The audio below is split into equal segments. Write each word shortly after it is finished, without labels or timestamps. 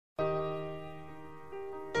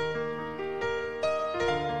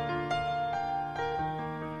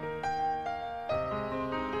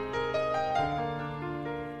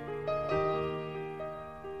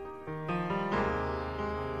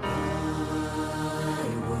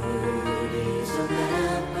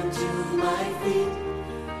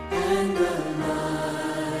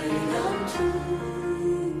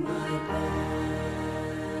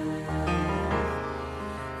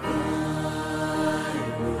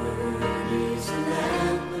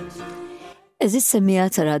Eżis semmija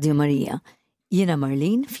ta' Radju Marija. Jiena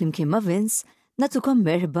Marlin, flimkien ma' Vince, natukom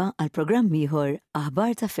merħba għal programm ieħor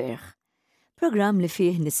Aħbar ta' Ferħ. Programm li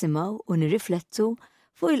fih nisimgħu u nirriflettu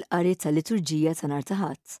fuq il-qari tal-liturġija ta' nhar ta'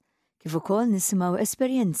 Ħadd, kif ukoll nisimgħu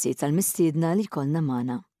esperjenzi tal-mistiedna li jkollna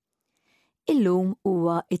magħna. Illum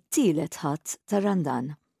huwa t-tielet Ħadd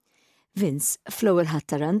tar-Randan. Vince, fl-ewwel Ħadd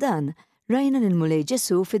tar-Randan rajna lil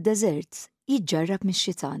Ġesu fid-deżert jiġġarrab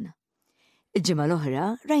mix-xitan. Il-ġimgħa l-oħra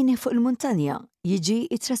rajnih fuq il-muntanja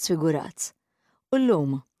jiġi trasfigurat. U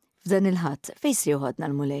llum f'dan il-Ħadd fejn se joħodna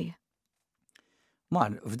l-mulej?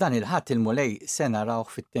 Mar, f'dan il-Ħadd il-mulej se narawh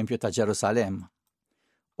fit-Tempju ta' Ġerusalemm.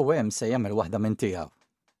 U hemm se jagħmel waħda minn tiegħu.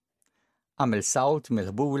 Għamel sawt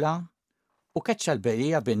mill-ħbula u keċċa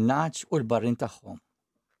l-bejjija bin-naġ u l-barrin tagħhom.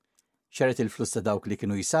 Xeret il-flus ta' dawk li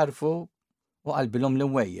kienu jsarfu u qalbilhom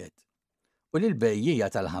l-imwejjed. U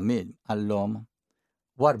lill-bejjija tal-ħamil għallhom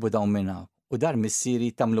warbu dawn minn hawn u dar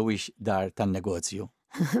missieri tagħmluwix dar tan-negozju.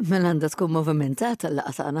 Mela għandha tkun movimentata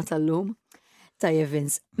l-laqgħa tagħna tal-lum. Tajjeb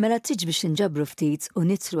Vince, mela tiġ biex inġabru ftit u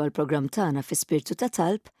nitlu għall-programm tagħna fi spirtu ta'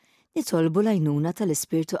 talb nitolbu l-għajnuna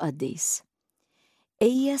tal-Ispirtu Qaddis.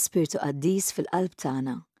 Ejja Spirtu Qaddis fil-qalb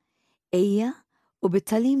tagħna. Ejja u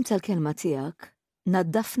bit-talim tal-kelma tiegħek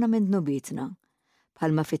naddafna minn dnubitna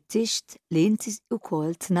bħalma fit-tixt li inti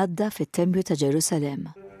wkoll tnadda fit-Tempju ta'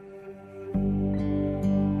 Ġerusalemm.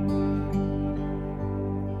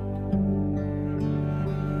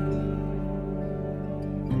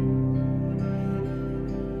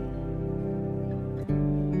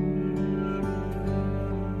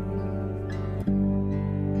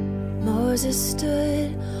 Moses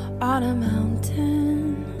stood on a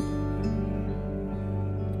mountain,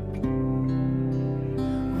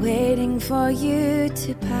 waiting for you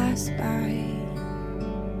to pass by.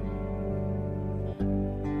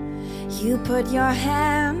 You put your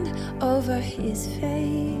hand over his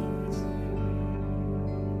face,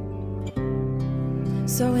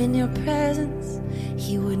 so in your presence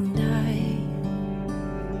he wouldn't die.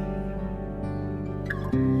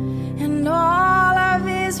 And all of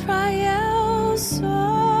Israel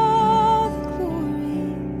saw the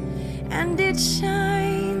glory, and it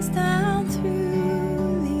shines down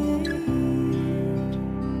through the age.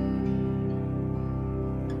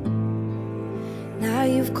 Now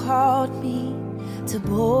you've called me to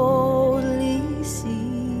boldly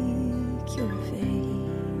seek your face.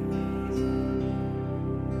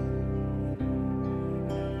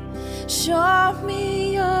 Show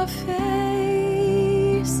me your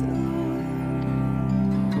face,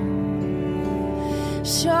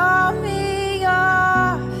 show me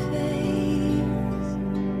your face,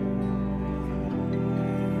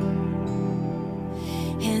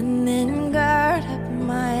 and then gird up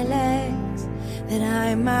my legs that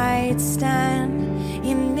I might stand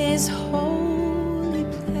in this holy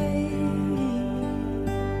place.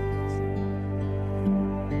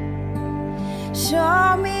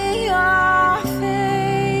 Show me your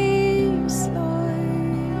face, Lord,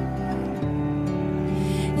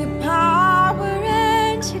 your power,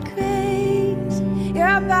 your grace,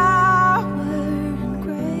 your power and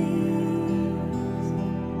grace.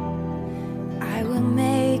 I will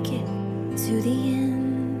make it to the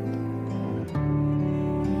end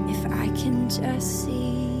if I can just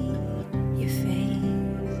see your face.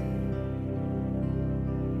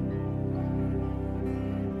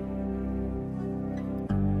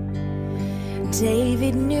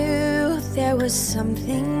 David knew there was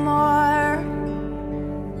something more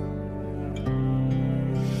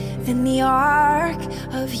than the ark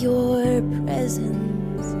of your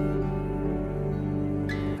presence.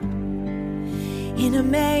 In a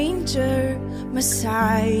manger,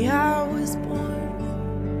 Messiah was born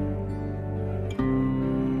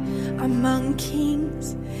among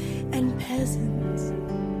kings and peasants.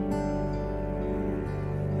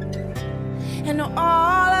 And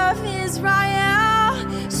all of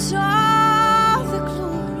Israel saw the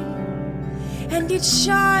glory, and it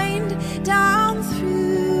shined down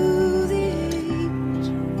through the age.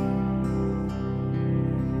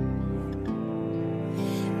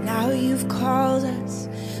 Now you've called us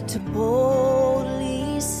to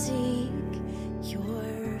boldly seek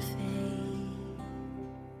your face.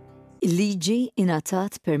 Il-liġi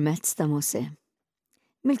ingħatat permezz ta' Mosè.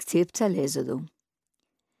 Mill-ktieb tal-Eżodu.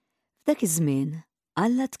 F'dak iż-żmien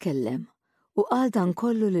Alla tkellem u qal dan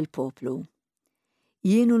kollu lill-poplu.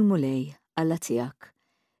 Jienu l-mulej Alla tiegħek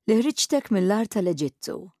li ħriġtek mill-art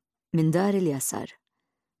tal-Eġittu, minn dar il-jasar.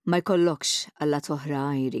 Ma jkollokx Alla toħra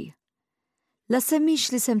għajri. La semmix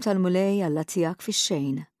l-isem tal-mulej Alla tiegħek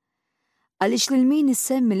fix-xejn. Għaliex lil min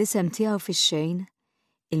issemmi l-isem tiegħu fix-xejn,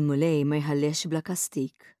 il-mulej ma jħallehx bla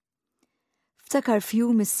kastik. Ftakar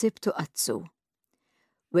fjum is-Sibt u qazzu.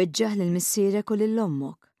 Weġġaħ lill-missierek u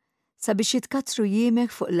lill-ommok sabiex jitkatru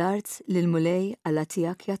jiemek fuq l-art lill-mulej alla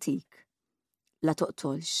tiegħek jagħtik. La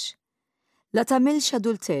toqtolx. La tagħmilx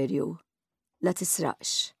adulterju. La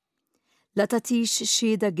tisraqx. La tagħtix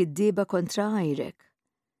xhieda giddieba kontra għajrek.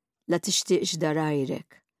 La tixtieqx dar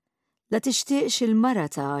għajrek. La tixtieqx il-mara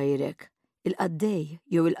ta' għajrek, il-qaddej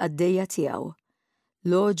jew il-qaddejja tiegħu,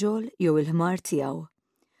 l-oġol jew il-ħmar tiegħu,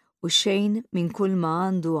 u xejn minn kull ma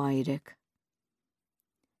għandu għajrek.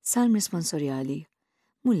 Salm responsorjali.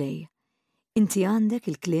 Mulej, inti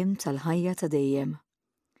għandek il-kliem tal-ħajja ta' dejjem.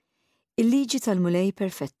 Il-liġi tal-mulej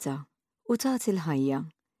perfetta u tagħti l-ħajja.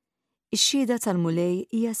 Ix-xhieda tal-mulej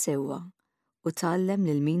hija sewwa u tgħallem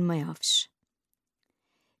lil min ma jafx.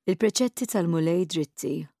 Il-preċetti tal-mulej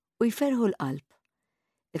dritti u jferħu l-qalb.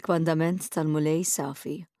 Il-kmandament tal-mulej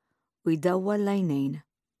safi u jdawwa l-għajnejn.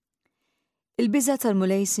 Il-biża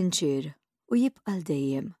tal-mulej sinċir u jibqa'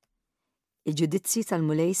 l-dejjem. Il-ġudizzji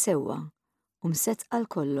tal-mulej sewwa u msettqa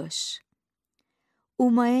l-kollox.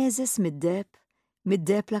 Huma għeżes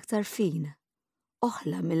mid-deb l-aktar fin,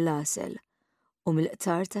 oħla mill-għasel u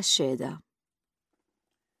mill-qtar tax-xhieda.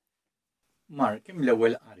 Mar, kemm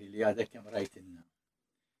l-ewwel qari li għadek kemm rajtinna.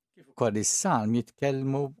 Kif ukoll is-Salm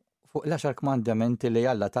jitkellmu fuq l-10 kmandamenti li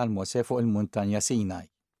Alla tal-Mose fuq il-muntanja Sinaj.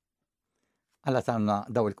 Alla talna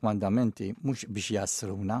daw il-kmandamenti mhux biex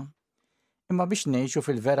jassruna, imma biex ngħixu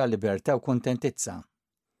fil-vera libertà u kuntentizza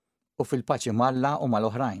u fil-paċi mal-Alla u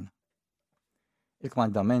mal-oħrajn.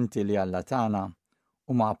 Il-kmandamenti li Alla tagħna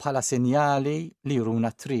huma bħala sinjali li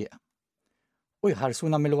juruna t-triq u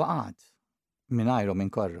jħarsuna mill-waqgħat mingħajrhom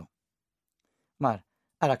inkorru. Mar,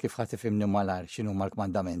 ara kif ħadd tifhimni malar x'inhu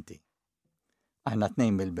l-kmandamenti. Aħna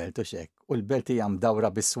tnejn mill-belt u xekk, u l-belt hija mdawra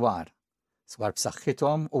bis-swar, swar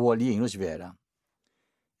b'saħħithom u għoljin u x'vera.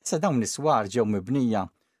 Issa dawn is-swar ġew mibnija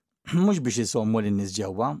mhux biex isommu lin-nies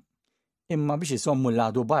ġewwa, imma biex isommu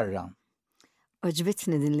l-għadu barra.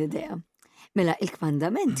 Oġbitni din l-idea. Mela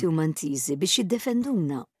il-kmandamenti huma ntiżi biex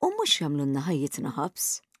jiddefenduna u mhux jagħmlulna ħajjitna ħabs.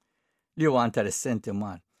 Li huwa interessanti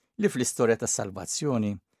mar li fl-istorja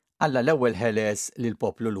tas-salvazzjoni Alla l-ewwel ħeles lil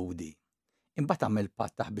poplu ludi. Imbagħad għamel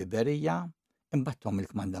patt ta' ħbiberija, imbagħad tom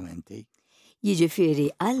il-kmandamenti. Jiġifieri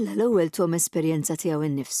Alla l-ewwel tom esperjenza tiegħu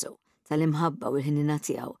innifsu tal-imħabba u l-ħinina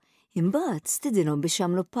tiegħu. Imbagħad stidinhom biex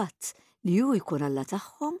jagħmlu patt li hu jkun Alla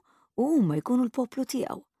tagħhom u huma jkunu l-poplu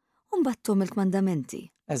tiegħu. U mbagħad tom il-kmandamenti.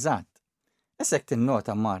 Eżatt. Issa hekk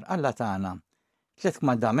tinnota mar Alla tagħna 3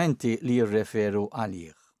 kmandamenti li jirreferu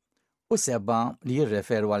għalih u 7 li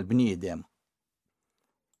jirreferu għal bniedem.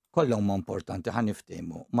 Kollha huma importanti ħan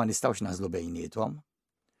niftehmu, ma nistgħux nażlu bejniethom.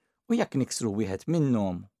 U jekk niksru wieħed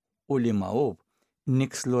minnhom u li ma hu,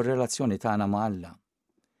 nikslu r-relazzjoni tagħna ma' Alla.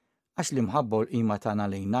 Għax l-imħabba u l-qima tagħna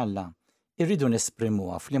lejn Alla irridu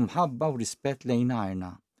nesprimuha fl-imħabba u rispett lejn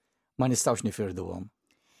għajna. Ma nistgħux nifirduhom.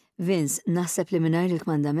 Vince, naħseb li mingħajr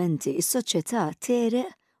il-kmandamenti is-soċjetà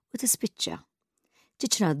tereq u tispiċċa.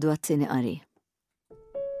 Ġiġ ngħaddu għat-tieni qari.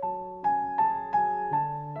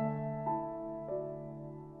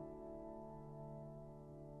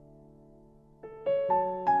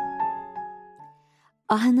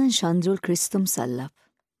 Aħna nxandru l-Kristu msallab.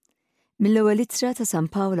 Mill-ewwel ittra ta' San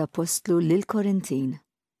Pawl Apostlu lil Korintin.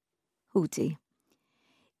 Ħuti.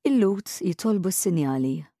 Il-Lut jitolbu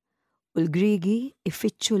s-sinjali u l-Griegi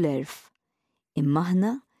ifittxu l-erf. Imma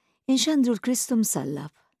aħna nxandru l-Kristu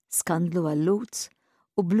msallab, skandlu għall-Lut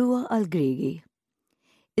u bluwa għall-Griegi.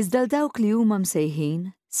 Iżda dawk li huma msejħin,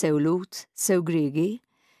 sew Lut, sew Griegi,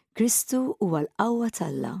 Kristu huwa l-qawwa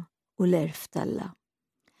talla u l-erf talla.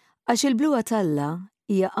 Għax il-bluwa talla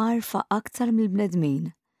hija għarfa aktar mill-bnedmin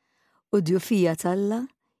u djufija talla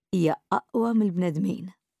hija aqwa mill-bnedmin.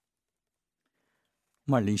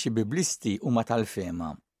 Marlin xi biblisti huma tal-fema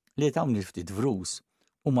li dawn il-ftit vrus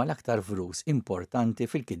huma l-aktar vrus importanti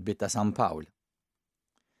fil-kitbiet ta' San Pawl.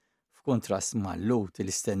 F'kontrast mal-Lut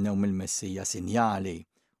li stennew mill-Messija sinjali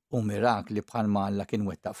u mirakli bħalma Alla kien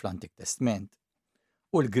wettaq fl-Antik Testament,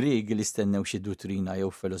 u l-Griegi li stennew xi dottrina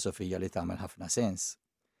jew filosofija li tagħmel ħafna sens.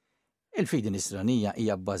 Il-fidi nisranija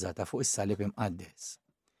hija bbażata fuq is-salib imqaddes.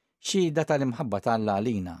 Xhieda tal-imħabba ta' Alla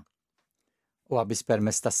għalina. U għabis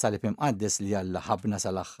permess tas-salib imqaddes li Alla ħabna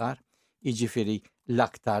sal-aħħar, jiġifieri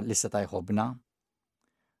l-aktar li seta' jħobbna.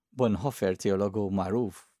 Bonhoeffer, teologu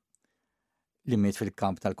magħruf li miet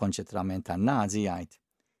fil-kamp tal-konċentrament tan-Nazi jgħid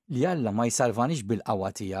li Alla ma jsalvanix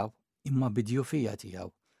bil-qawwa tiegħu imma bid-djufija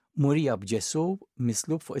tiegħu. Murija b'Ġesu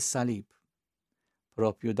mislub fuq is-salib.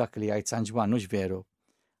 Propju dak li jgħid San Ġwan mhux veru.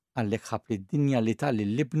 Għallek ħab li d-dinja li tal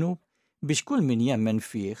l-libnu biex kull min jemmen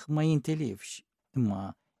fih ma jintilifx, imma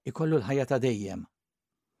ikollu l-ħajja ta' dejjem.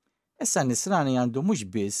 Issa nisrani għandu mhux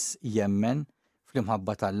biss jemmen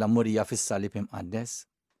fl-imħabba tal-Marija fis-salib imqaddes,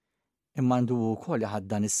 imma għandu wkoll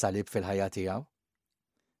ħaddan is-salib fil-ħajja tiegħu.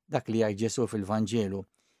 Dak li jgħid Ġesu fil-Vanġelu,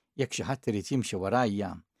 jekk xi ħadd irid jimxi warajja,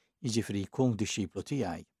 jiġifieri jkun dixxiplu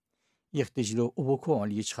tiegħi. Jeħtieġlu u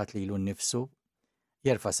wkoll jiġħad lilu nnifsu,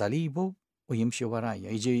 jerfa' salibu u jimxi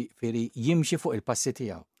warajja, jiġifieri jimxi fuq il-passi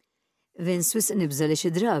tiegħu. Vince, wisq nibża li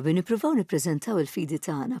xi drabi nippruvaw nippreżentaw il-fidi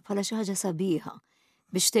tagħna bħala xi ħaġa sabiħa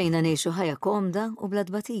biex tgħinna ngħixu ħajja komda u bla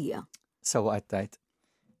tbatija. Sewwa qed tgħid,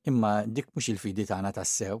 imma dik mhux il-fidi tagħna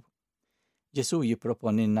tassew. Ġesu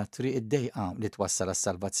jipproponilna triq id-dejqa li twassal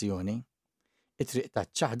għas-salvazzjoni, it-triq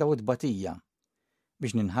taċ-ċaħda u tbatija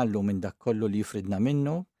biex ninħallu minn dak kollu li jifridna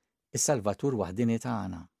minnu is-Salvatur waħdini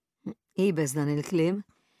tagħna. Ibeż dan il-kliem,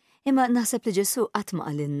 imma naħseb li Ġesu qatt ma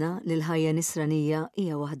qalilna li l-ħajja nisranija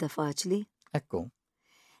hija waħda faċli. Ekku.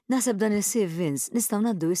 Naħseb dan il-sif Vince nistgħu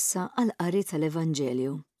ngħaddu issa għal qari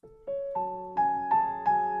tal-Evanġelju.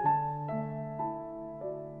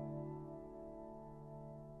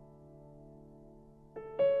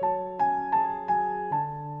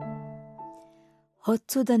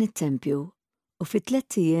 Ħottu dan it-tempju u fi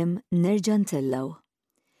 3 ijiem nerġa' ntellaw.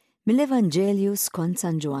 Mill-Evanġelju skont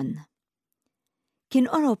San Ġwan. Kien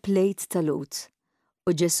qorob lejt ta' Lut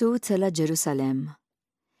u Ġesu tela Ġerusalemm.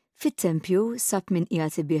 Fit-tempju sab min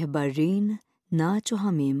qiegħed ibih barrin, naċ u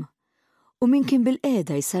ħamim, u min kien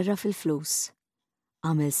bil-qiegħda jsarraf il-flus.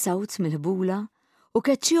 Għamel sawt mill-ħbula u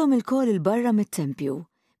keċċihom il-kol il-barra mit-tempju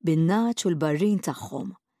bin-naċ u l-barrin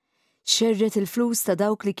tagħhom. Xerret il-flus ta'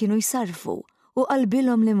 dawk li kienu jsarfu u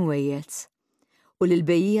qalbilhom l-imwejjed. U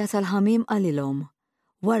lil-bejjija tal-ħamim qalilhom,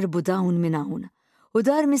 warbu dawn minn hawn, u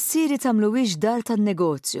dar missieri tagħmluwiex dar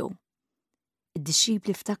tan-negozju.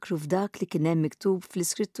 Id-dixxipli ftakru f'dak li kien hemm miktub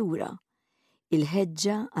fl-Iskrittura,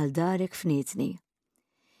 il-ħeġġa għal darek fnietni.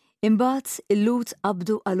 Imbagħad il-Lut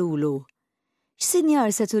qabdu qalulu,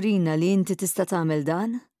 x'sinjar se turina li inti tista' tagħmel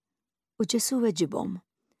dan? U Ġesu weġibhom,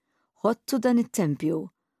 ħottu dan it-tempju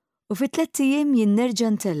u fi 3 ijiem jien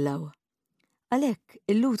nerġa' ntellaw. Għalhekk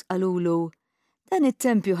il-Lut qalulu, dan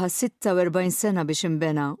it-tempju ħa 46 sena biex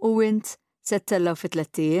inbena u int se ttellaw fi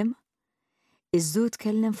 3 ijiem? Iżdu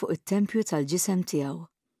tkellem fuq it-tempju tal-ġisem tiegħu.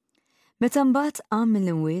 Meta mbagħad qam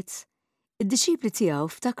mill-imwiet, id-dixxipli tiegħu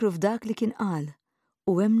ftakru f'dak li kien qal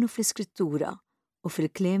u hemmnu fl-Iskrittura u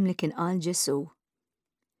fil-kliem li kien qal Ġesu.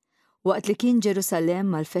 Waqt li kien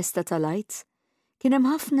Ġerusalemm mal-festa tal-Għid, kien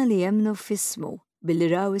hemm ħafna li jemmnu f'ismu billi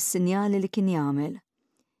raw is-sinjali li kien jagħmel.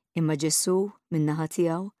 Imma Ġesu min-naħa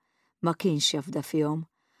tiegħu ma kienx jafda fihom,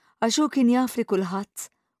 għax hu kien jaf li kulħadd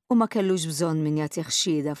u ma kellux bżonn min jagħtih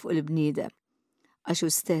xhieda fuq il-bniedem, għax hu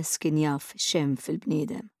stess kien jaf xemm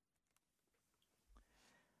fil-bniedem.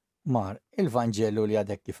 Mar, il-Vanġelu li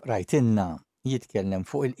għadek kif rajtinna jitkellem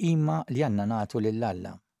fuq il-qima li għandna nagħtu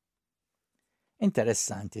lill-Alla.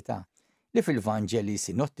 Interessanti ta' li fil-Vanġeli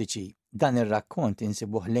sinottiċi dan ir-rakkont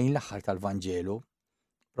insibuh lejn l-aħħar tal-Vanġelu,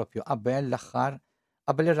 propju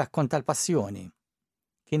qabel ir-rakkont tal-Passjoni.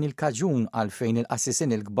 Kien il-kaġun għalfejn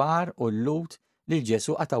il-qassisin il-kbar u l-Lut li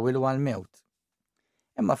Ġesu qatawilu għal-mewt.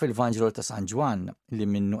 Imma fil-Vanġelu ta' San Ġwan li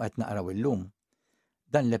minnu qed naqraw illum,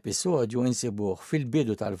 dan l-episodju insibuh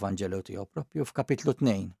fil-bidu tal-Vanġelu tiegħu propju f'kapitlu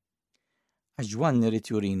 2. Għax Ġwan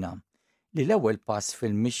irid jurina li l-ewwel pass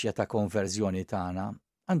fil-mixja ta' konverżjoni tagħna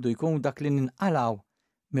għandu jkun dak li ninqalgħu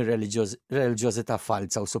mir-reliġjożità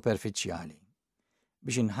falsa u superfiċjali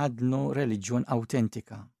biex inħadnu reliġjon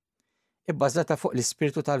awtentika, ibbażata fuq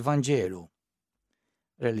l-ispirtu tal-Vanġelu.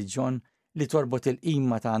 Reliġjon li torbot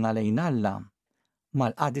il-qima tagħna lejn Alla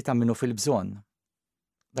mal-qadi ta' minnu fil-bżonn.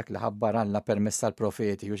 Dak li ħabbar Alla permezz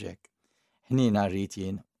tal-profeti u xek. Ħnina rrid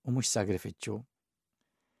jien u mhux sagrifiċċju.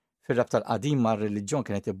 Fir-rabta tal-qadim mar-reliġjon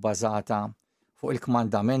kienet ibbażata fuq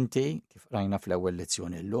il-kmandamenti kif rajna fl-ewwel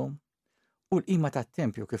lezzjoni llum u l-qima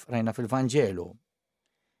tat-tempju kif rajna fil-Vanġelu.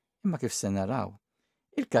 Imma kif se naraw,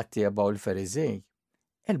 il-kattieba u l-Feriżej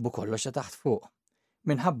elbu kollox ta' taħt fuq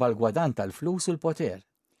minħabba l-gwadan tal-flus u l-poter.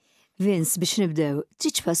 Vince, biex nibdew,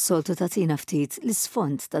 ċiċpa s-soltu tatina ftit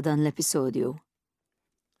l-isfond ta' dan l-episodju.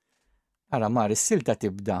 Ara Mar, is-silta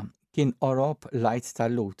tibda kien qorob l-Għid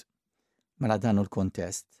tal-Lut. Mela dan hu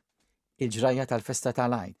l-kuntest. Il-ġrajja tal-festa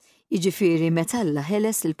tal-Għid. Jiġifieri meta Alla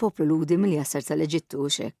ħeles lill-poplu Ludi mill-jasar tal-Eġittu u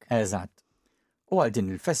xek. Eżatt. U għal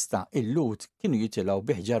din il-festa il-Lut kienu jitilgħu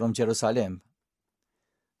biħġarhom Ġerusalemm.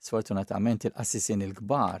 Sfortunatament il-qassisin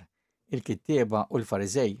il-kbar, il-kittieba u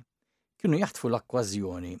l-Fariżej kienu jaħtfu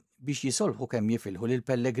l-akkważjoni biex jisolħu kemm jifilħu lil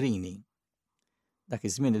pellegrini. Dak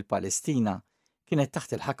iż-żmien il-Palestina kienet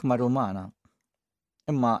taħt il-ħakma Rumana.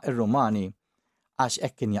 Imma ir-Rumani għax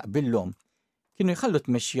hekk kien jaqbillhom kienu jħallu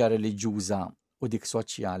tmexxija reliġjuża u dik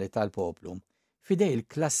soċjali tal-poplu fidej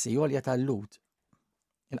il-klassi għolja tal-Lut.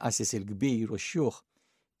 il-qassis il-kbir u x-xjuħ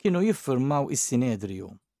kienu jiffirmaw is-Sinedriju,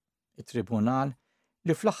 it-tribunal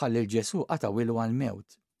li fl-aħħar lil Ġesu qatawilu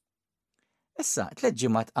għal-mewt. Issa, 3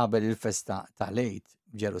 ġimgħat qabel il-festa tal-Eid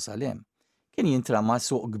f'Ġerusalem kien jintrama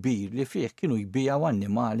suq kbir li fih kienu jbijaw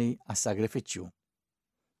annimali għas-sagrifiċċju.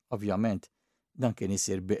 Ovvjament, dan kien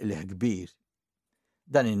isir biqleħ kbir.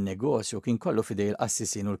 Dan in-negozju kien kollu fidej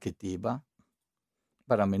il-qassisin u l-kittiba.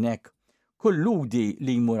 Barra minn hekk, kull ludi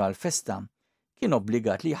li jmur għall-festa kien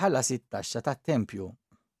obbligat li jħallas it-taxxa tat-tempju.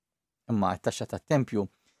 Imma t-taxxa tat-tempju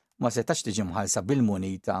ma setax tiġi mħallsa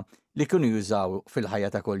bil-munita li kienu jużaw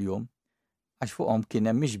fil-ħajja ta' kuljum, għax fuqhom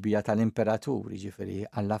kien hemm mixbija tal-imperatur, jiġifieri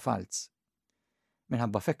Alla falz.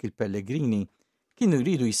 Minħabba fekk il-Pellegrini kienu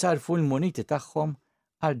jridu jsarfu l-muniti tagħhom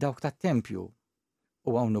għal dawk tat-tempju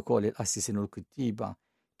u hawn ukoll il-qassisin u l-kittiba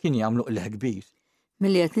kien jagħmlu qleħ kbir.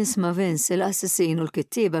 Milli qed nisma' Vince il-qassisin u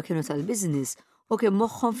l-kittiba kienu tal-business u kien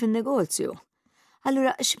moħħhom fin-negozju.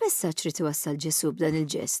 Allura x'messaġġ rid iwassal Ġesu b'dan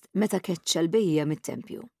il-ġest meta keċċa l-bejja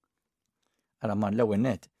mit-tempju? Ara man l-ewwel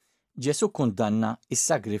nett, Ġesu kundanna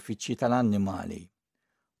is-sagrifiċċji tal-annimali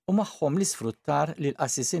u magħhom l-isfruttar li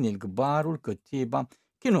l-qassisin il-kbar u l-kittiba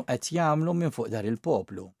kienu qed jagħmlu minn fuq dar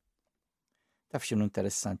il-poplu. Taf x'inhu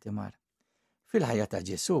interessanti mar? Fil-ħajja ta'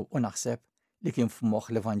 Ġesu u naħseb li kien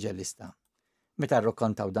f'moħħ l-Evanġelista meta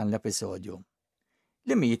rrakkontaw dan l-episodju.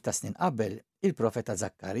 Li mijiet ta' snin qabel il-profeta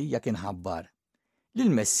Zakkarija kien ħabbar li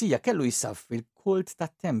l-Messija kellu jsaffi l-kult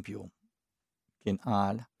tat-tempju. Kien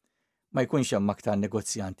qal ma jkunx hemm aktar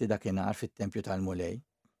negozjanti dakinhar fit-tempju tal-Mulej.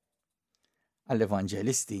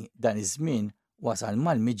 Għall-Evanġelisti dan iż-żmien wasal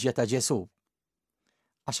mal-miġja ta' Ġesu.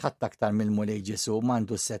 Għax ħadd aktar mill-Mulej Ġesu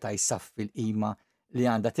m'għandu seta' jsaffi l-qima li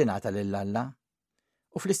għandha tingħata lil Alla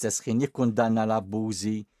u fl-istess ħin jikkundanna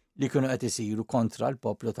l-abbużi li kienu qed isiru kontra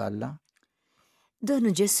l-poplu tal-Alla.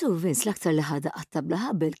 Donu Ġesu Vince l-aktar li ħada qattabla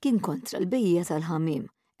ħabel kien kontra l-bejja tal-ħamim,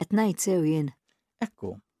 qed ngħid sew jien.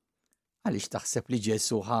 Ekku, għaliex taħseb li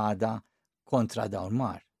Ġesu ħada kontra dawn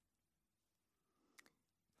mar?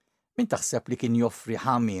 Min taħseb li kien joffri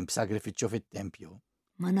ħamim b'sagrifiċċju fit-tempju?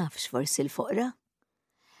 Ma nafx forsi l-foqra?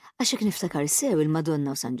 Għax hekk niftakar sew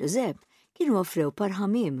il-Madonna u San Ġusepp kienu offrew par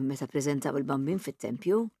ħamim meta ppreżentaw il-bambin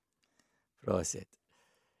fit-tempju. Proset.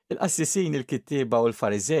 Il-qassisin, il-kittieba u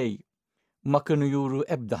l-Farizej ma kienu juru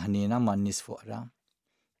ebda ħniena man-nies foqra.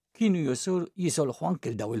 Kienu jisolħu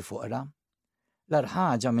anke daw il-foqra. L-ar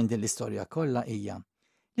ħaġa minn din l-istorja kollha hija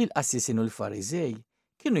li l-qassisin u l-Farizej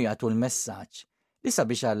kienu jagħtu l-messaġġ li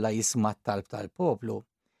sabiex Alla jisma' t-talb tal-poplu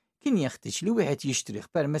kien jeħtieġ li wieħed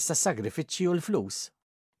jixtrih permezz tas-sagrifiċċji u l-flus.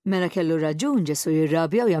 Mela kellu raġun Ġesu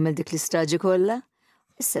jirrabja u jagħmel dik l-istraġi kollha?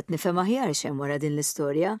 Issa qed nifhem aħjar x'hemm wara din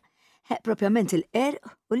l-istorja. Propjament il-qerq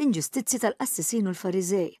u l-inġustizzi tal-qassisin u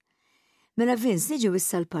l-Farizej. Mela Vince niġu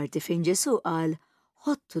issa l-parti fejn Ġesu qal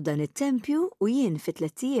ħottu dan it-tempju u jien fi 3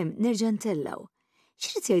 ijiem nerġa' ntellaw.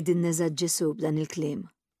 X'rid jgħidilna eżatt Ġesu b'dan il-kliem?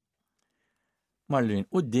 Marlin,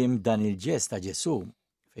 quddiem dan il-ġest ta' Ġesu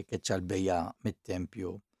fejn keċċa l-bejja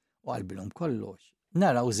mit-tempju u qalbilhom kollox,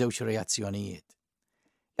 naraw żewġ reazzjonijiet.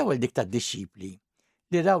 L-ewwel dik tad-dixxipli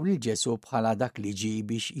li raw lil Ġesu bħala dak li ġie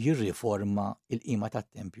biex jirriforma l-qima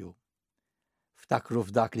tat-tempju. Ftakru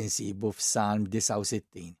f'dak li nsibu f'Salm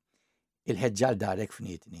 69, il-ħeġġa l darek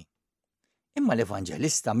fnietni. Imma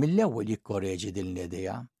l-Evanġelista mill-ewwel jikkorreġi din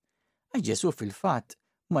l-idea għax Ġesu fil-fatt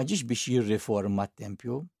ma ġiex biex jirriforma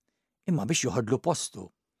t-tempju, imma biex joħodlu postu.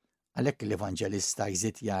 Għalhekk l-Evanġelista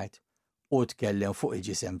jżid jgħid u tkellem fuq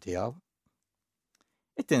il-ġisem tiegħu.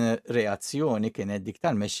 It-tieni reazzjoni kienet dik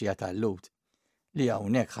tal-mexxija tal-Lut li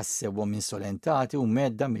hawnhekk ħassewhom insolentati u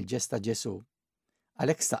medda mill-ġest ta' Ġesu.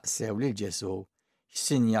 Għalhekk staqsew lil Ġesu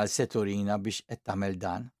x'sinjal se turina biex qed tagħmel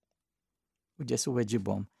dan. U Ġesu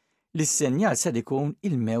weġibhom li s-sinjal se ikun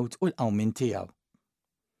il-mewt u l-qawmin tiegħu.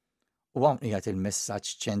 U hawn qiegħed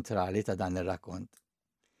il-messaġġ ċentrali ta' dan ir-rakont.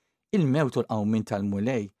 Il-mewt u l-qawmin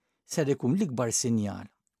tal-Mulej ser ikun l-ikbar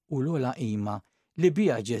sinjal u l-ogħla qima li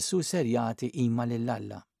biha Ġesu ser jagħti qima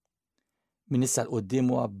lill-Alla. Min issa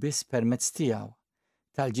l-qudiem huwa biss permezz tiegħu,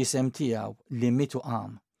 tal-ġisem tiegħu li miet u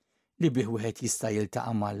qam, li bih wieħed jista'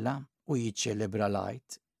 jiltaqa' mal-Alla u jiċċelebra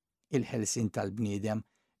l-għajt, il-ħelsien tal-bniedem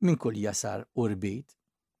minn kull jasar u rbit.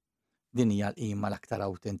 Din hija l-qima l-aktar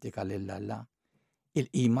awtentika lill-Alla,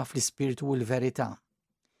 il-qima fl-ispirtu u l-verità.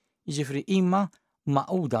 Jiġifieri qima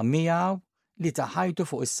maquda miegħu li taħajtu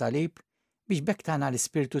fuq is-salib biex bekk tagħna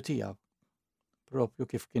l-ispirtu tiegħu. Propju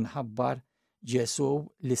kif kien ħabbar Ġesu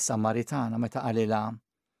lis-Samaritana meta qalilha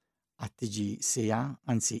qatt tiġi sija,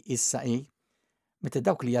 anzi issa hi, meta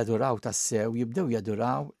dawk li jaduraw tassew jibdew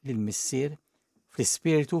jaduraw lill-Missier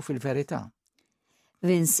fl-ispirtu u fil-verità.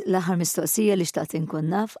 Vince, l-aħħar mistoqsija li xtaqt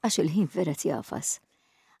inkun naf għax il-ħin vera jafas.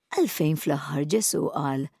 Għalfejn fl-aħħar Ġesu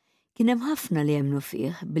qal kien hemm ħafna li jemmnu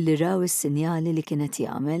fih billi raw is-sinjali li kienet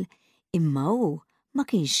jagħmel imma hu ma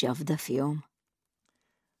kienx jafda fihom.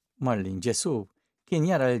 Marlin, Ġesu kien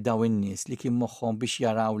jara lil daw in-nies li kien moħħhom biex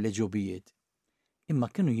jaraw l-eġubijiet. Imma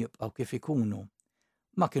kienu jibqgħu kif ikunu,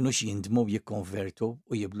 ma kienux jindmu jikkonvertu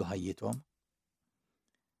u jiblu ħajjithom.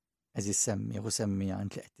 Eżis semmi u semmija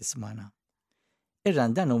int li qed tismana.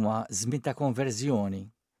 Ir-Randan huma żmien ta' konverżjoni.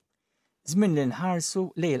 Żmien li nħarsu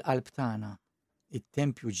lejn il-qalb tagħna,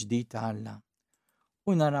 it-tempju ġdid ta' Alla, u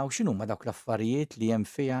naraw x'inhuma dawk l-affarijiet li hemm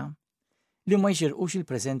fiha li ma jxirqux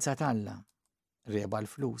il-preżenza t'Alla. Reba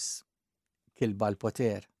l-flus, kilba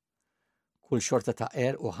l-poter, kull xorta ta'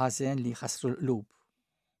 u ħażen li jħassru l-qlub,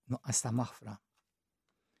 nuqqas ta' maħfra.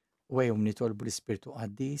 U għejhom nitolbu l-Ispirtu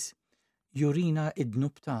Qaddis jurina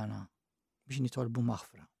id-dnub tagħna biex nitolbu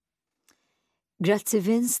maħfra. Grazzi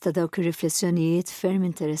Vince ta' dawk ir-riflessjonijiet ferm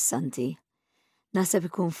interessanti. Naħseb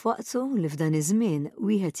ikun f'waqtu li f'dan iż-żmien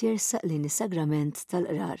wieħed jersaq lejn is-sagrament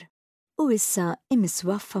tal-qrar. U issa imiss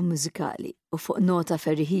waffa mużikali u fuq nota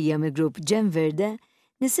ferriħija mill-grupp Gen Verde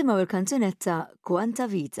nisimgħu il-kanzunetta Quanta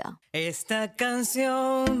Vita. Esta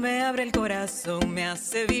canción me abre el corazón, me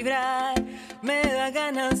hace vibrar, me da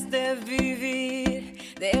ganas de vivir,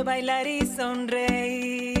 de bailar y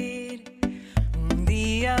sonreír. Un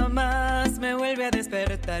día más me vuelve a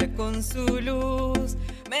despertar con su luz,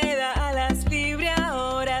 me da alas libre,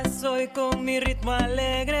 ahora soy con mi ritmo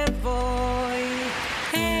alegre voy.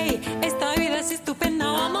 Hey, esta vida es estupenda,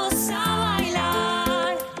 vamos a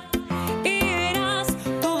bailar y verás,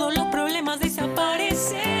 todos los problemas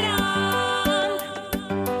desaparecerán.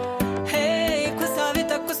 Hey, questa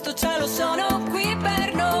vita, questo cielo sono qui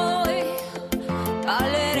per noi.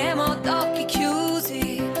 Balleremo ad occhi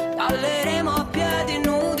chiusi, balleremo a piedi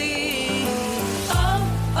nudi. Oh,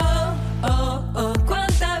 oh, oh, oh,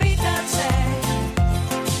 quanta vita c'è.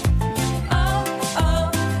 Oh, oh,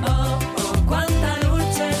 oh, oh, quanta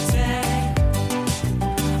luce c'è.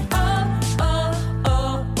 Oh, oh,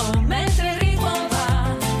 oh, oh, mentre il ritmo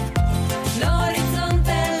va,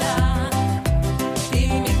 l'orizzonte è là,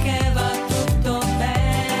 dimmi che va tutto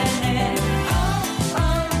bene. Oh,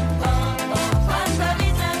 oh, oh, oh, quanta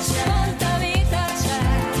vita c'è, quanta vita c'è.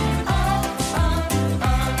 Oh, oh,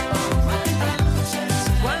 oh, oh, quanta luce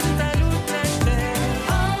c'è, quanta luce c'è.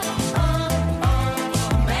 Oh, oh, oh,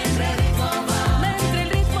 oh, mentre il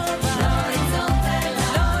ritmo va, l'orizzonte è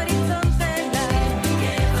là, dimmi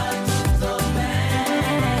che va tutto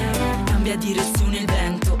bene. Cambia direzione il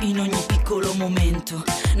vento in ogni piccolo momento,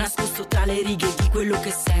 nascosto tra le righe di quello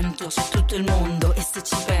che sento. C'è tutto il mondo e se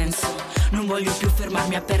ci penso non voglio più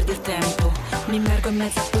fermarmi a perdere tempo. Mi immergo in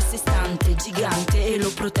mezzo a questo istante gigante e lo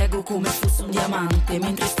proteggo come fosse un diamante.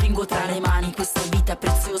 Mentre stringo tra le mani questa vita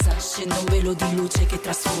preziosa, scende un velo di luce che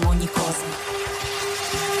trasforma ogni cosa.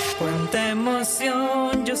 Cuánta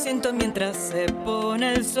emoción yo siento mientras se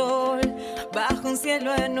pone el sol, bajo un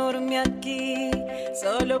cielo enorme aquí,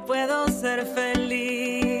 solo puedo ser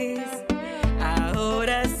feliz.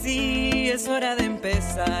 Ahora sí es hora de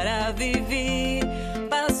empezar a vivir,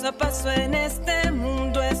 paso a paso en este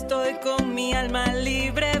mundo estoy con mi alma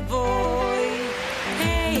libre voy.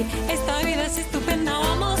 Hey, esta vida es estupenda,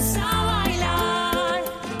 vamos a bailar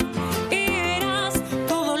y verás,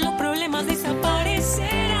 todos los problemas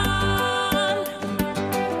desaparecerán.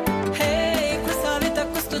 Hey, questa vita,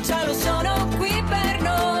 questo cielo sono qui per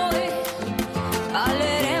noi.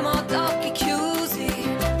 Balleremo ad occhi chiusi,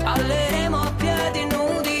 balleremo a piedi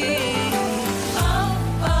nudi. Oh,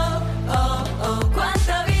 oh, oh, oh,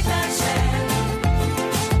 quanta vita c'è.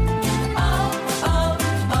 Oh, oh,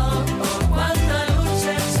 oh, oh, quanta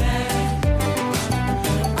luce c'è.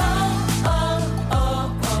 Oh, oh,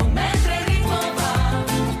 oh, oh, mentre il ritmo va,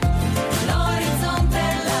 l'orizzonte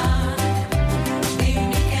è là,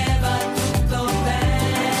 dimmi che va tutto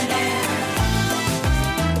bene.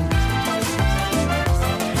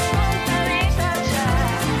 Quanta vita c'è.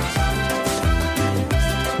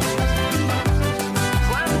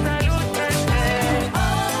 Quanta luce c'è.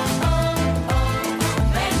 Oh, oh, oh,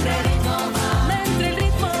 mentre il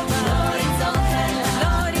ritmo va, l'orizzonte è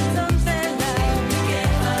là, dimmi che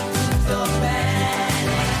va tutto bene.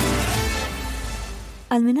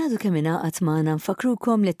 Għal-minadu kemm ingħaqad magħna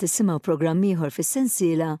nfakrukom li tissimgħu programm ieħor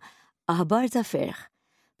fis-sensiela Aħbar ta' Ferħ,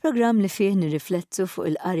 programm li fih nirriflettu fuq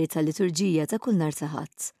il-qari tal-liturġija ta' kull nhar ta'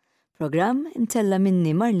 Ħadd, programm imtella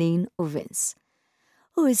minni Marlin u Vince.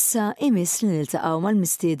 U issa imiss li niltaqgħu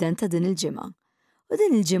mal-mistieden ta' din il-ġimgħa. U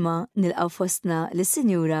din il-ġimgħa nilqgħu fostna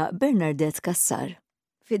lis-Sinjura Bernadette Kassar.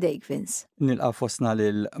 Fidejk Vince. Nilqgħu fostna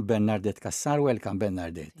lil Bernadette Kassar, welcome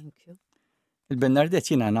Bernadette. Thank you.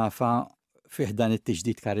 Il-Bernadette jiena nafa fih dan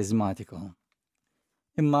it-tiġdid karizmatiku.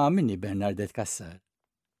 Imma minni Bernardet Kassar?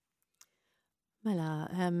 Mela,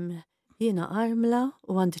 jiena armla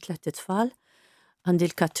u għandi 3 tfal. Għandi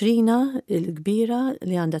l-Katrina, il-kbira,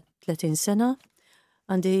 li għandha 30 sena.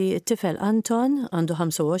 Għandi t-tifel Anton, għandu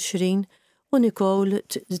 25, u Nicole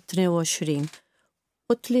 22.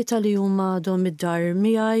 U 3 li huma għadhom id-dar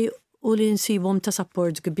miegħi u li nsibhom ta'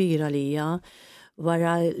 support kbira lija.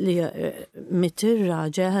 Wara li mit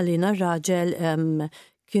ir-raġel, ħallina r-raġel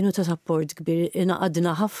kienu ta' support kbir.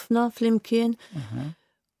 Inaqadna ħafna flimkien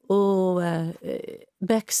u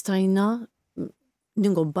bekk stajna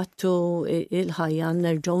ningobbattu il-ħajja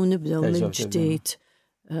nerġgħu nibdew mill-ġdid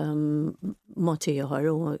mod ieħor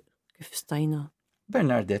u kif stajna.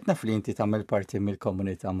 Bernardet, naf li inti tagħmel parti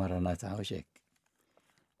mill-komunità Maranata u xek.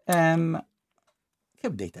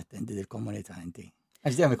 Kif bdejt attendi il-komunità inti?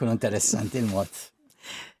 Għax dejjem ikun interessanti il-mod.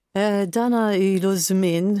 Dana ilu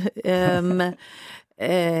żmien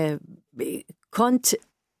kont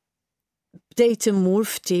bdejt immur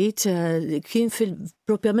ftit kien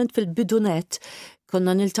propjament fil-bidunet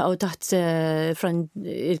konna niltaqgħu taħt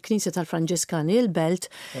il-Knisja tal-Franġiskani il-Belt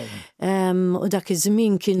u dak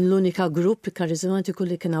iż-żmien kien l-unika grupp karizmatiku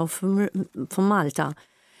li kien hawn f'Malta.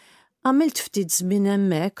 Għamilt ftit żmien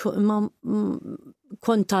hemmhekk, ma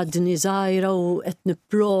kont għadni żgħira u qed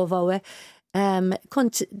nipprova u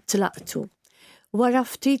kont tlaqtu. Wara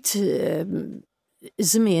ftit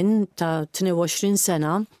żmien ta' 22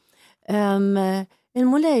 sena,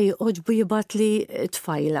 il-mulej oġbu jibgħat li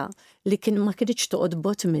tfajla li kien ma kienx toqgħod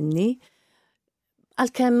bot minni,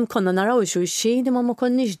 għalkemm konna naraw xulxin imma ma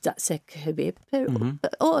konniex daqshekk ħbieb.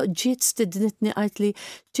 U ġiet stidnitni qalt li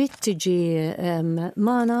ġiet tiġi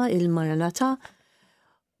magħna il-Maranata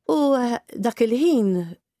u dak il-ħin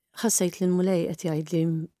ħassejt li l-mulej qed jgħid li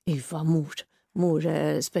iva mur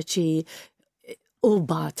speċi u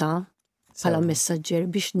bata bħala messaġġer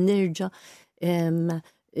biex nerġa'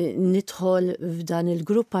 nidħol f'dan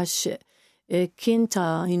il-grupp għax kien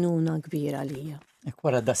ta' għajnuna kbira lija.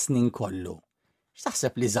 Wara da snin kollu,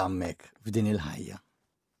 x'taħseb li żammek f'din il-ħajja?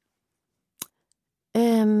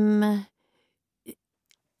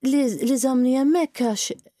 Li żammni hemmhekk għax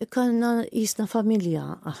kellna jisna familja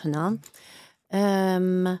aħna.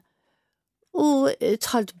 U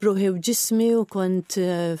tħalt bruħi u ġismi u kont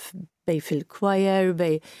bej fil-choir,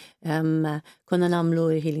 bej konna nagħmlu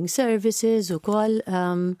healing services u koll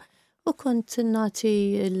u kont nagħti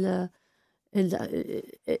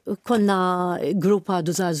konna grupp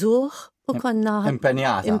għadu żagħżugħ u konna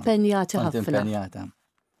impenjati ħafna. Impenjata.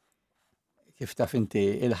 Kif taf inti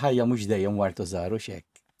il-ħajja mhux dejjem wartu żgħar u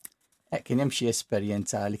x'hekk. Kien hemm xi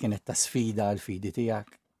esperjenza li kienet ta' sfida għal fidi tiegħek?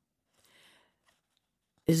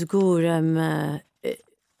 Żgur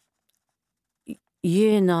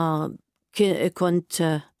jiena kont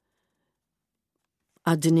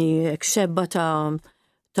għadni xebba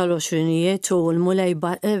tal-20ijiet u l-mulej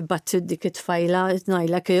bat dik it-tfajla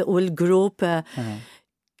tnajlek u l-grupp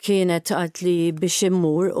kienet għadli biex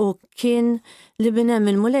immur u kien li binem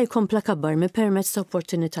il-mulej kompla kabbar mi permezz ta'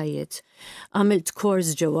 opportunitajiet. Għamilt kors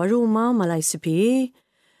ġewwa Ruma mal-ICPE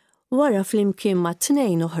wara flimkien ma'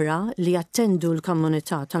 2 oħra li attendu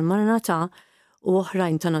l-komunità tal-Maranata u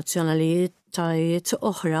oħrajn ta' nazzjonalitajiet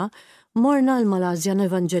oħra morna l-Malazja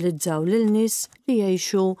nevangelizzaw lil nies li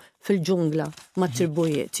jgħixu fil-ġungla ma'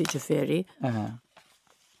 tribujiet ġifieri.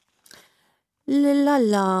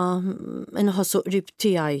 L-alla nħossu qrib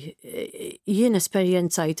tiegħi jien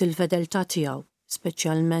esperjenzajt il-fedeltà tiegħu,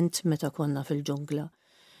 speċjalment meta konna fil-ġungla.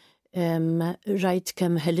 Rajt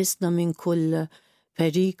kemm ħelisna minn kull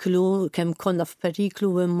periklu, kemm konna f'periklu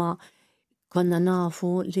imma konna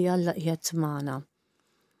nafu li Alla qiegħed magħna.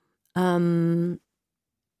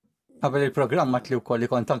 Qabel il-programma tli wkoll li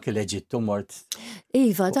kont anki l-Eġittu mort.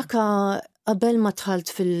 Iva, daka qabel ma dħalt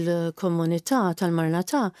fil-komunità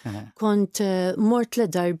tal-Maranata kont mort 3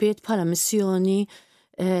 darbiet bħala missjoni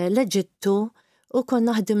l-Eġittu u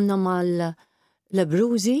konna ħdimna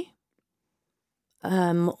mal-Lebrużi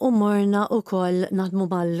u morna wkoll naħdmu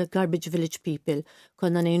mal-Garbage Village People.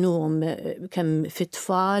 Konna ngħinuhom kemm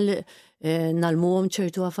fit-tfal, nagħlmuhom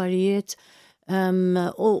ċertu affarijiet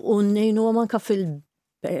u ngħinuhom anke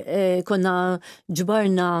konna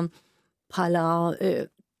ġbarna bħala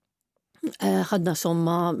ħadna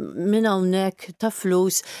somma minn hawnhekk ta'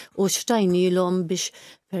 flus u xtajnilhom biex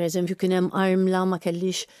pereżempju kien hemm armla ma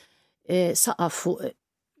kellix saqaf fuq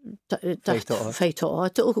fejn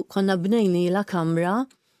toqgħod u konna bnejnilha kamra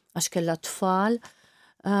għax kellha tfal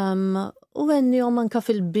u għennihom anke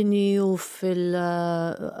fil-bini u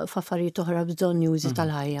f'affarijiet oħra bżonn jużi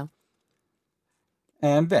tal-ħajja.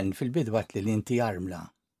 Ben, fil-bidwat li inti armla.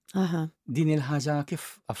 Din il-ħaġa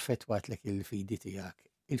kif affettwatlek il-fidi tiegħek?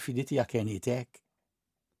 Il-fidi tiegħek kenitek?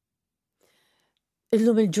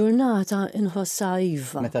 Illum il-ġurnata inħossa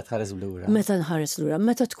iva. Meta tħares lura. Meta nħares lura.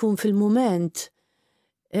 Meta tkun fil-mument.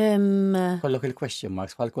 Kollok il-question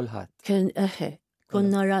marks bħal kulħadd. Kon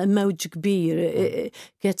nara mewġ kbir,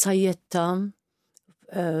 kiet sajjetta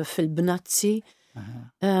fil-Bnazzi.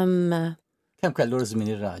 Kemm kellu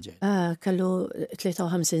żmien ir-raġel? Kellu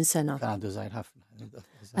 53 sena. Għandu żgħir ħafna.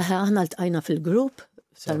 Aħna ltqajna fil-grupp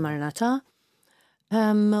tal-Marnata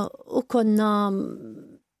u konna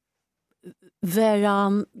vera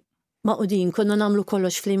maqudin, konna namlu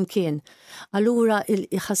kollox flimkien. Allura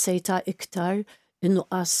ħassejta iktar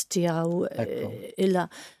in-nuqqas tiegħu illa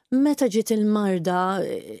meta ġiet il-marda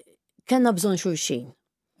kellna bżonn xulxin.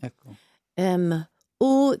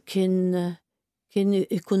 U kien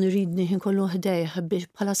ikun iridni ħin kollu ħdejh biex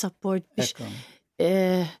bħala support biex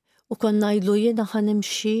u konna ngħidlu jiena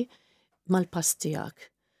ħanimxi mal-pass tiegħek.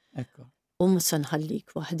 U ma se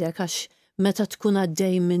nħallik waħdek għax meta tkun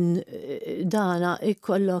għaddej minn dana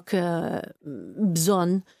ikollok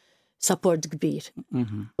bżonn support kbir.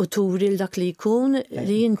 U turi l-dak li jkun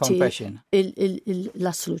li inti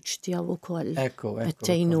l-asluċ tiegħu wkoll.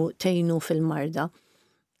 Tejnu fil-marda.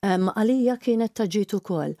 Għalija kienet taġit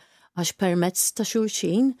ukoll għax permezz ta'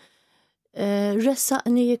 xulxin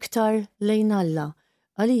ressaqni iktar lejn Alla.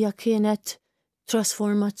 Għalija kienet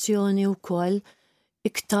trasformazzjoni wkoll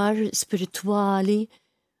iktar spirituali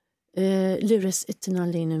li resqitna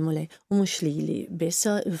lejn il-mulej. U mhux lili, biss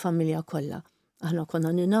il-familja kollha. Aħna konna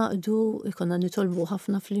ninaqdu, konna nitolbu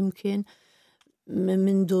ħafna flimkien,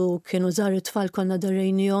 mindu kienu żgħar it-tfal konna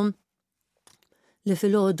darejnihom li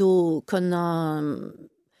filgħodu konna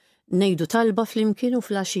ngħidu talba flimkien u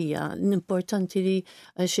fl-għaxija. Importanti li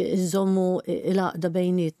għax iżommu l-għaqda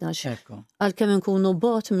bejnietna għalkemm inkunu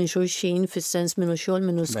bot minn xulxin fis-sens minnu xogħol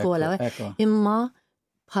minnu skola, imma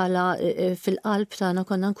bħala fil-qalb tagħna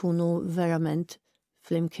konna nkunu verament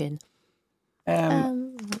flimkien.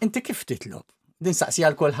 Inti kif titlob? Din saqsija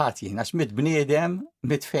għal kulħadd jien għax mit-bniedem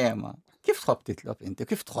mit-fema. Kif tħobb titlob inti?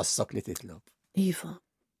 Kif tħossok li titlob? Iva,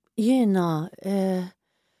 jiena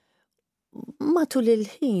matul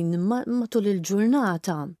il-ħin, matul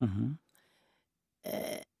il-ġurnata,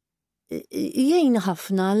 jgħin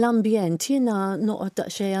ħafna l-ambjent, jiena noqgħod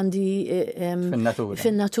daqsxejn għandi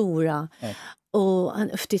fin-natura u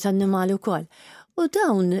ftit annimali wkoll. U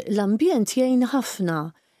dawn l-ambjent jgħin ħafna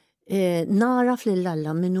naraf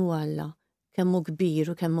lill-Alla minnu Alla, kemmu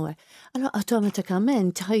kbir u kemmu Allora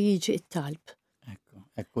automatikament ħajjiġi it-talb.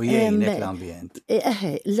 Ekku jgħinek l-ambjent.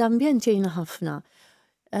 L-ambjent jgħin ħafna.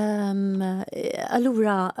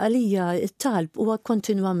 Allura għalija it-talb huwa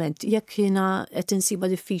kontinwament jekk jiena qed insiba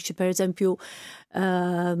diffiċli pereżempju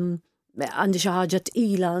għandi xi ħaġa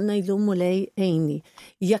tqila ngħidlu mulej għejni.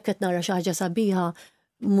 Jekk qed nara xi ħaġa sabiħa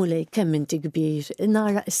mulej kemm inti kbir,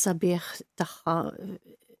 nara s-sabiħ tagħha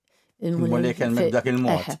mulej kemm dak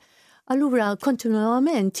il-mod. Allura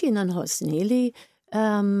kontinwament jiena nħossni li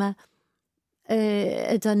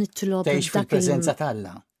qiegħda nitlob tgħix fil-preżenza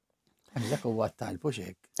t'Alla. Dak huwa t-talb u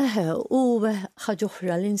x'hekk. U ħaġa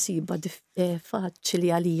oħra li nsiba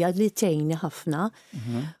faċli għalija li tgħinni ħafna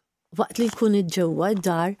waqt li jkun ġewwa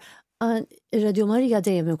d-dar ir-Radju Marija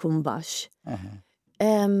dejjem ikun baxx.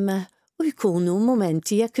 U jkunu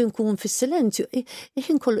momenti jekk inkun fis-silenzju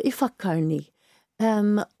jien kollu ifakkarni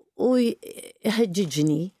u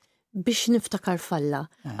jħeġġiġni biex niftakar falla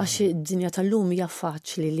għax id-dinja tal-lum hija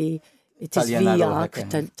faċli li tisvijak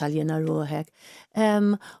taljena ruħek.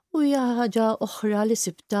 U hija ħaġa oħra li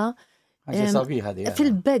sibta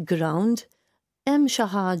fil-background hemm xi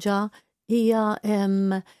ħaġa hija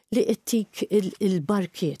li qittik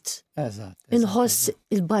il-barkiet. Inħoss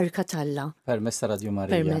il-barka talla. Permezz ta' Radju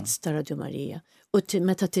Marija. Permezz ta' Radju Marija. U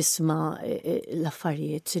meta tisma'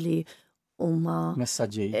 l-affarijiet li huma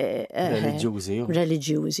messaġġi reliġjużi.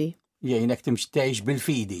 Reliġjużi. Jgħinek timx tgħix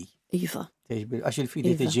bil-fidi. Iva. Għax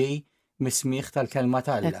il-fidi tiġi mis-smieħ tal-kelma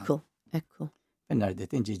Alla. Ekku.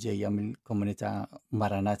 Nardet inġi ġejja mill-komunità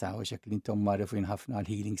Maranata u xekk li intom magħrufin ħafna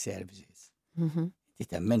għal-healing services.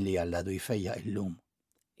 Temmen li Alla du jfejja illum.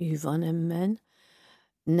 Iva, nemmen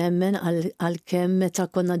għal-kemm meta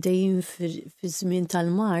konna dejjin fi żmien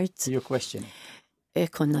tal-Mart. Your question.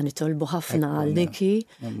 Konna nitolbu ħafna għal-niki.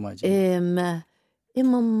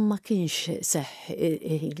 Imma ma kienx seħ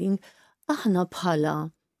healing. Aħna bħala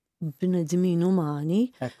bnedmin umani,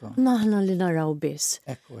 naħna li naraw biss.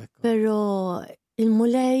 Pero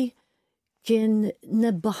il-mulej kien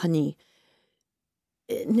nebbaħni.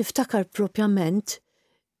 Niftakar propjament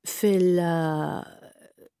fil-qudisa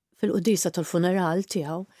tal-funeral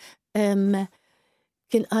tiegħu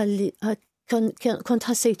kien għalli kont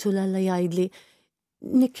ħassejtu l-Alla jgħidli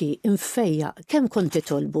Niki infejja kemm konti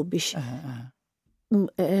tolbu biex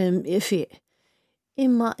fiq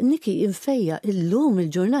Imma Niki infejja illum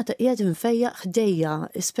il-ġurnata qiegħed infejja ħdejja,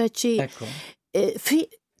 speċi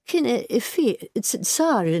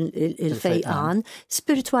sar il-fejqan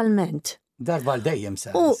spiritualment. Darba l-dejjem sa.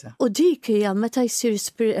 U dik hija meta jsir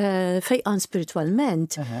fejqan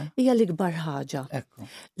spiritualment hija l-ikbar ħaġa.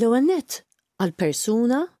 L-ewwel nett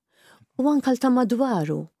għall-persuna u anke ta'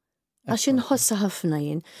 madwaru. Għax inħossa ħafna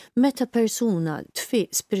jien, meta persuna tfiq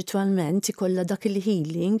spiritualment ikollha dak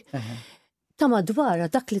il-healing, ta' madwara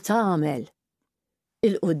dak li tagħmel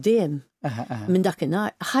il-qudiem minn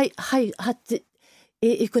dakinhar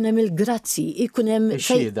ikun hemm il-grazzi, ikun hemm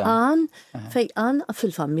fejqan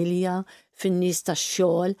fil-familja, fin-nies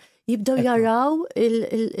tax-xogħol, jibdew jaraw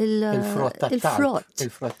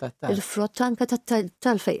il-frott anke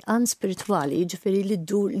tal-fejqan spiritwali, jiġifieri li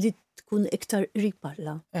ddur li tkun iktar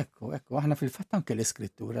riparla. Ekku, aħna fil-fatt anke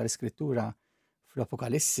l-iskrittura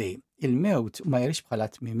fl-Apokalissi, il-mewt ma jirix bħala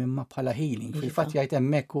tmiem imma bħala healing. Fil-fatt jgħid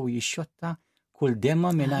hemmhekk u jixxotta kull demma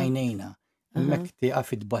minn għajnejna. Hemmhekk tieqa'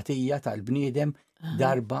 fit-tbatija tal-bniedem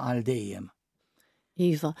darba għal dejjem.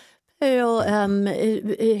 Iva, però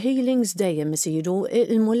healings dejjem isiru,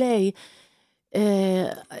 il-mulej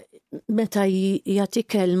meta jagħti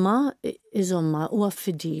kelma iżomma huwa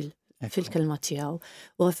fidil fil-kelma tiegħu.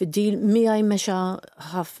 U fid-dil miegħi mexa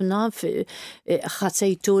ħafna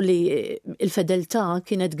ħassejtu li l-fedeltà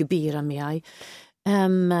kienet kbira miegħi.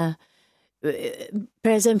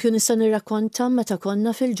 Per eżempju nista' nirrakkonta meta konna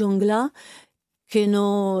fil-ġungla kienu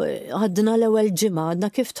għadna l-ewwel ġimgħa għadna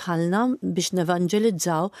kif tħallna biex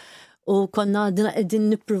nevanġelizzaw u konna għadna qegħdin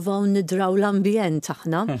nippruvaw nidraw l-ambjent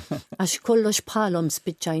aħna għax kollox bħalhom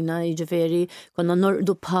spiċċajna, jiġifieri konna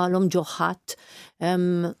norqdu bħalhom ġo ħadd.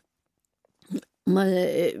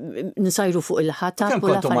 Nisajru fuq il-ħata. Kemm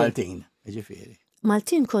kontu Maltin, ġifieri?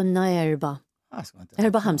 Maltin konna 4.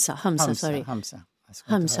 5, sorry. 5.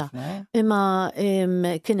 Imma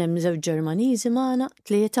kien hemm żewġ Ġermaniżi magħna,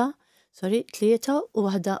 3 u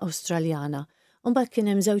waħda Awstraljana. Mbagħad kien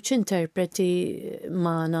hemm żewġ interpreti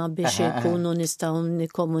magħna biex ikunu nistgħu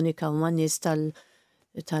nikkomunikaw ma' nies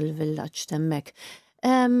tal-villaġġ temmek.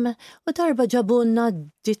 U darba ġabulna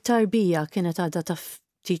dit-tarbija kienet għadha ta'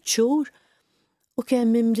 ftit xhur u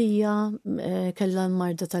kemm imrija kellha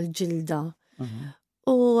marda tal-ġilda.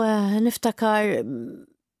 U niftakar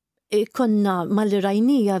konna malli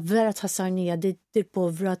rajnija vera tħassarnija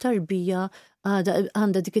il-povra tarbija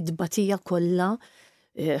għandha dik id-dbatija kollha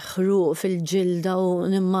ħruq fil-ġilda u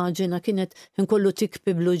nimmaġina kienet inkollu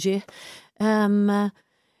tikbi bluġieħ.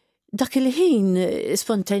 Dak il-ħin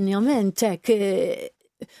spontanjament hekk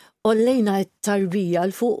ollejna t-tarbija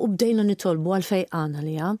l-fuq u bdejna nitolbu għal-fejqan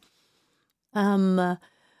għalija.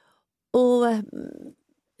 U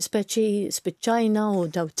spiċċajna u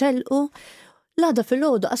daw telqu, l-għada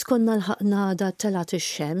fil-ħodu għaskonna l-ħakna għada telat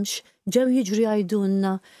ix-xemx, ġew jiġri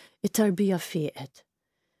għajdunna it-tarbija fieqet.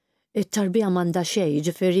 It-tarbija manda xej,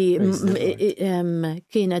 ġifiri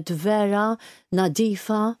kienet vera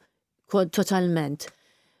nadifa totalment.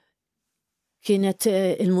 Kienet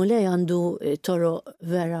il-mulej għandu toro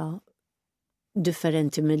vera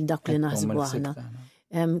differenti mill dak li naħsbu aħna.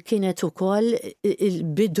 Kienet ukoll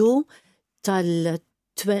il-bidu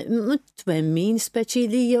tal-twemmin speċi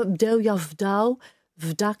li jibdew jafdaw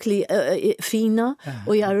f'dak li fina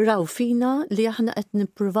u jarraw fina li aħna qed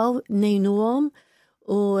nippruvaw ngħinuhom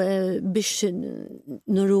u biex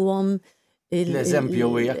nuruhom l-eżempju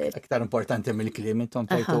hija aktar importanti mill-kliem intom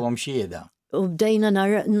tajtuhom xieda. U bdejna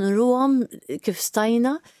nuruhom kif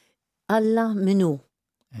stajna Alla minnu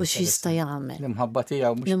u x'jista' jagħmel. L-imħabba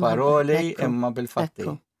tiegħu mhux paroli imma bil-fatti.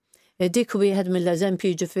 Dik wieħed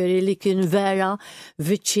mill-eżempji ġifieri li kien vera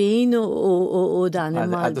viċin u dan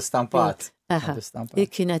imma. Għadu stampat.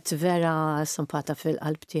 Dik kienet vera stampata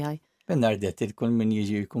fil-qalb tiegħi. Bernardet, il-kull min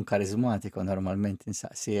jiġi jkun karizmatiku normalment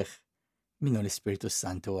insaqsih minnu l-Ispiritu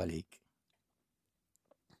Santu għalik.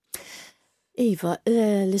 Iva,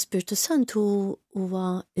 l-Ispiritu Santu huwa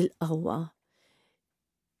il-qawwa.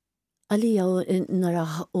 Għalija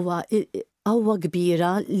naraħ huwa qawwa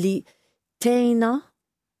kbira li tejna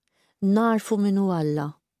narfu minnu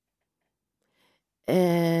Alla.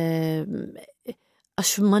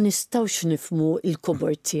 Għax ma nistawx nifmu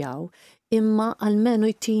il-kobor tiegħu, imma għalmenu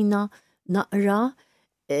jtina naqra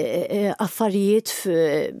affarijiet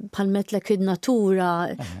bħalmetlek id-natura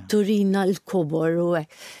turina l-kobor u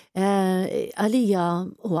għalija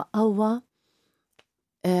huwa qawwa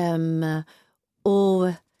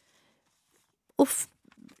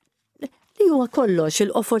li huwa kollox,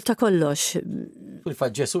 il-qofol ta' kollox.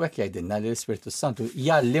 Fil-fatt Ġesu hekk jgħidilna li l-Ispiritu Santu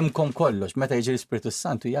jgħallimkom kollox, meta jiġi l-Ispiritu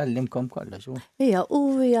Santu jgħallimkom kollox. Ija,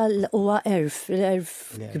 huwa erf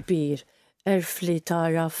kbir, erf li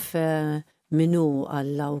taraf minu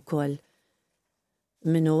Alla wkoll.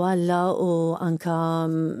 Minu Alla u anka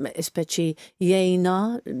speċi jgħina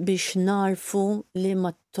biex narfu li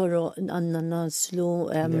ma toroq għandna naslu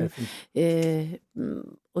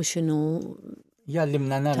u x'inhu.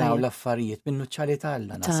 Jallimna naraw l-affarijiet minnu ċali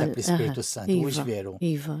Alla naħseb l-Ispiritu Santu, mhux veru.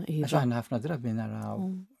 Iva. Għax aħna ħafna drabi naraw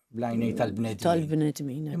blajnej tal-bnedmin.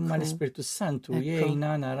 Tal-bnedmin. Imma l-Ispiritu Santu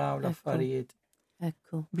jgħinna naraw l-affarijiet.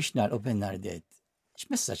 Ekku. Biex nagħlqu Bernardet,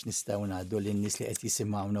 x'messaġġ nistgħu ngħaddu lin-nies li qed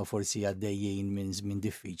jisimgħuna u forsi għaddejjin minn żmien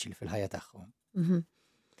diffiċli fil-ħajja tagħhom?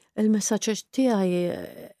 Il-messaġġ tiegħi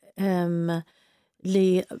li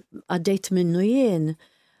għaddejt minnu jien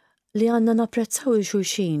li għandna napprezzaw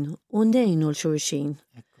il-xulxin u ndejnu l-xulxin.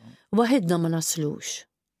 Waħedna ma naslux.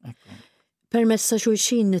 Permezz ta'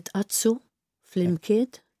 xulxin nitqazzu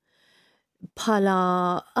fl-imkien bħala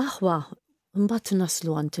aħwa mbagħad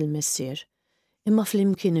naslu għand il-missier. Imma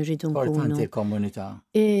fl-imkien irridu nkunu. Importanti l-komunità.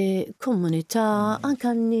 Komunità, anka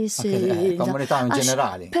n-nies. Komunità in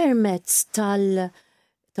ġenerali. Permezz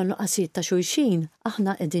tal-nuqqasijiet ta' xulxin,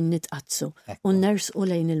 aħna qegħdin nitqazzu u nersqu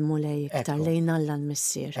lejn il-mulej iktar lejn Alla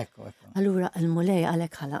l-missier. Allura il-mulej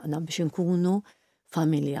għalhekk ħalaqna biex inkunu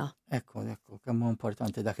familja. Ekku, kemm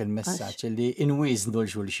importanti dak il-messaġġ li inwiżnu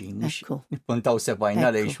l-xulxin, mhux nippuntaw sebgħinna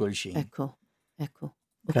lejn xulxin. Ekku.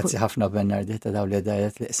 Grazzi ħafna Bernardetta daw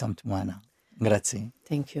l-edajet li qsamt magħna. Grazzi.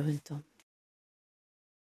 Thank you, Intom.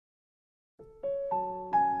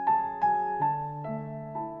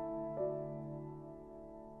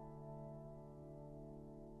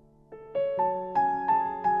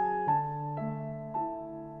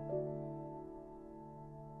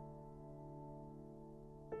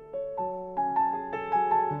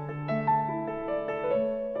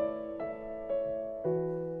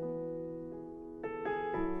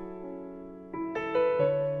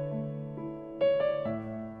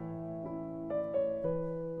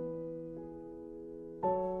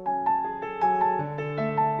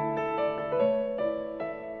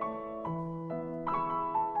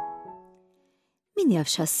 Min jaf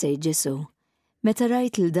x'ħassej Ġesu, meta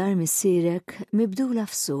rajt l-dar missierek mibdula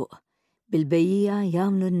f'suq, bil-bejjija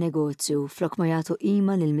jagħmlu n-negozju flok ma jagħtu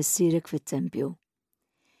qima lil missierek fit-tempju.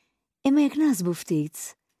 Imma jekk naħsbu ftit,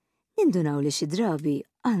 nindunaw li xi drabi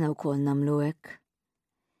aħna wkoll nagħmlu hekk.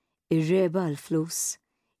 Ir-reba għall-flus,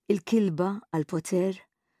 il-kilba għall-poter,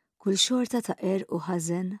 kull xorta ta' u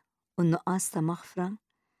ħażen u n-nuqqas ta' maħfra,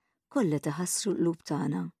 kollha taħassru l-qlub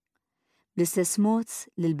tagħna. Bl-istess mod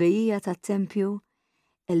l-bejjija tat-tempju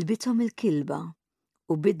elbithom il-kilba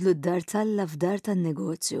u bidlu d-dar Alla f'dar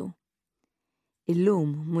tan-negozju.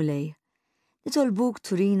 Illum, mulej, nitolbuk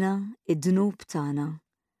turina id-dnub tagħna.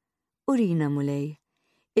 Urina mulej,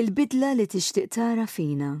 il-bidla li tixtieq tara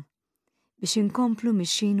fina biex inkomplu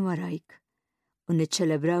mixin warajk u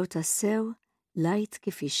niċċelebraw tassew lajt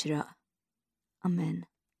kif jixraq. Amen.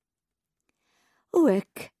 U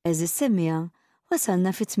hekk, eżis semmija,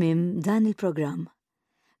 wasalna fit-tmiem dan il-programm.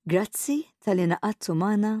 Grazzi tal-li naqadtu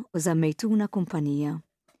magħna u żammejtuna kumpanija.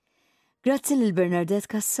 Grazzi lil Bernardet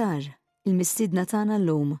Kassar, il-mistiedna tagħna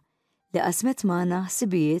llum, li qasmet magħna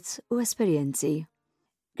ħsibijiet u esperjenzi.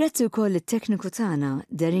 Grazzi wkoll it-tekniku tagħna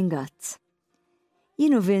Deringat.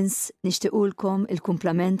 Jien u Vince nixtiequlkom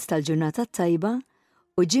il-kumplament tal-ġurnata tajba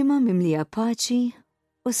u ġimgħa mimlija paċi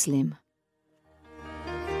u slim.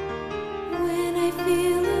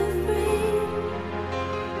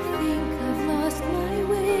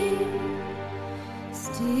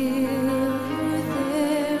 Still